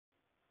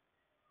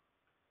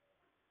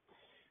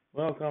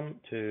Welcome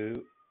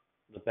to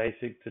the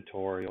basic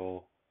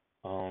tutorial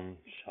on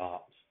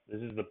shops.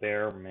 This is the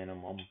bare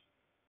minimum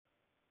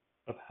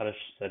of how to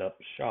set up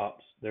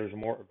shops. There's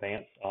more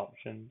advanced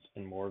options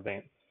and more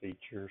advanced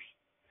features,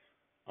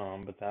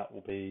 but that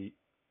will be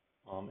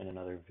in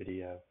another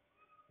video.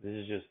 This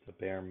is just the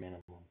bare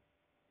minimum.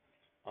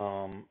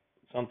 Um,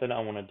 Something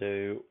I want to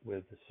do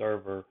with the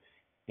server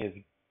is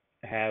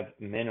have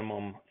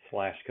minimum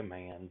flash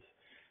commands.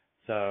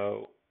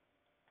 So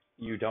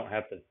you don't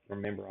have to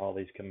remember all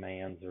these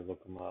commands or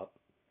look them up.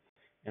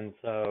 And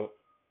so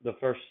the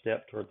first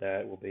step toward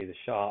that will be the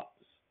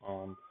shops.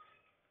 Um,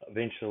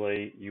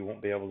 Eventually, you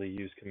won't be able to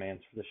use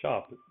commands for the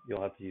shop.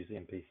 You'll have to use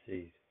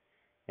NPCs.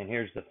 And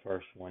here's the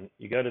first one.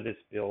 You go to this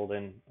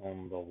building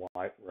on the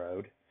white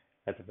road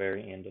at the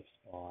very end of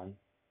spawn,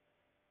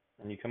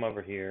 and you come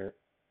over here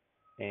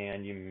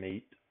and you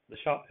meet the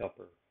shop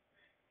helper.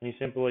 And you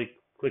simply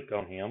click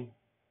on him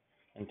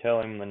and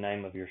tell him the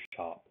name of your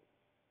shop.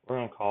 We're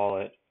going to call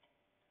it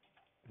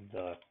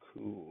the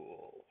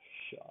Cool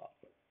Shop.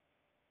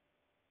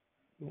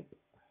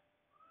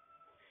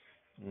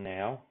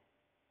 Now,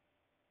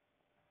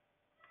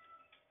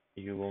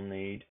 you will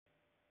need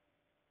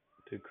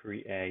to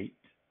create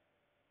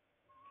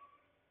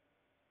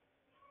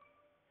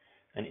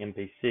an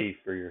NPC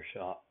for your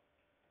shop.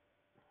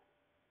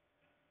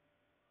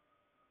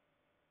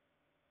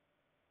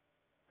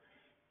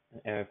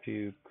 And after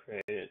you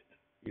create it,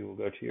 you will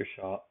go to your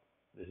shop.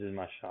 This is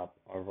my shop.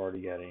 I've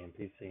already got an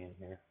NPC in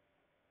here.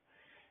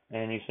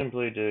 And you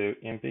simply do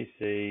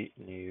NPC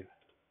new.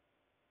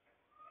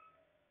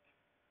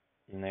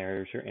 And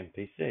there's your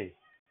NPC.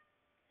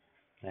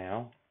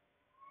 Now,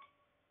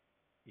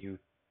 you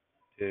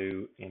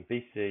do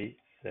NPC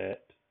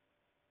set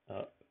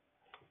up.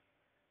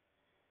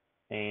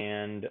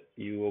 And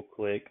you will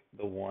click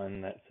the one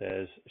that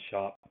says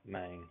shop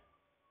main.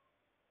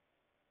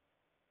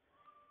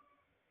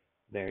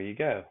 There you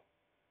go.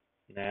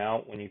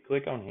 Now, when you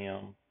click on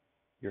him,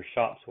 your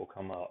shops will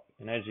come up.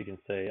 And as you can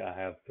see, I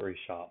have 3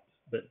 shops.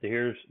 But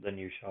here's the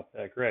new shop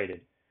that I created,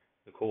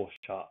 the Cool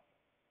Shop.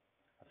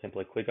 I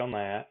simply click on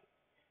that,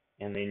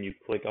 and then you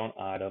click on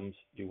items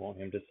you want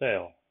him to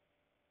sell.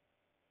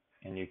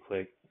 And you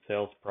click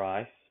sales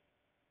price.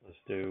 Let's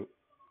do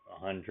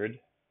 100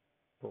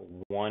 for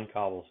 1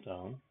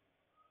 cobblestone.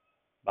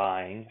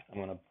 Buying, I'm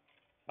going to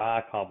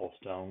buy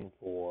cobblestone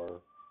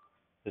for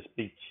this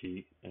beat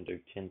sheet and do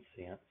 10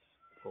 cents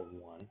for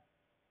 1.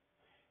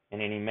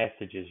 And any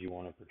messages you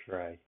want to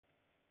portray,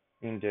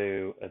 you can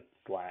do a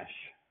slash.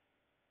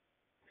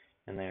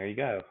 And there you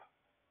go.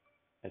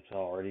 It's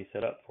already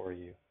set up for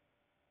you.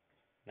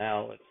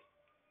 Now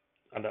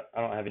I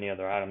don't have any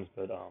other items,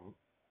 but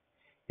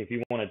if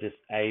you want to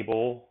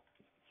disable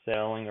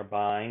selling or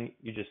buying,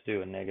 you just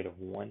do a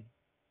 -1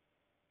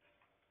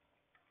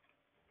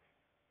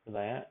 for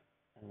that,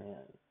 and then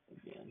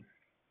again.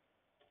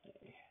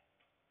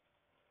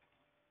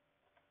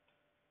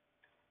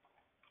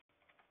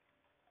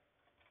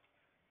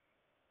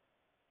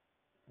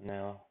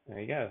 Now there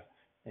you go.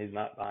 He's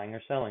not buying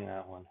or selling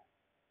that one.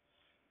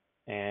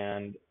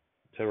 And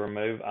to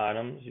remove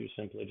items, you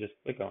simply just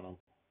click on them,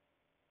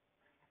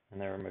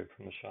 and they're removed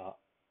from the shop.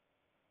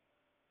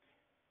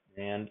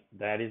 And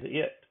that is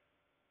it.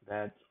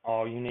 That's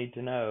all you need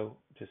to know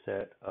to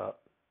set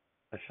up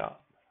a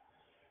shop.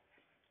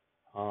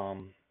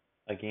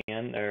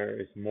 Again, there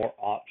is more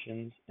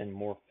options and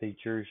more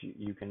features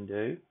you can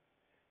do,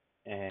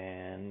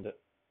 and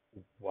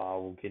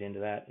we'll get into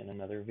that in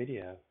another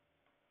video.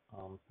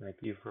 Thank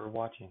you for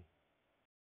watching.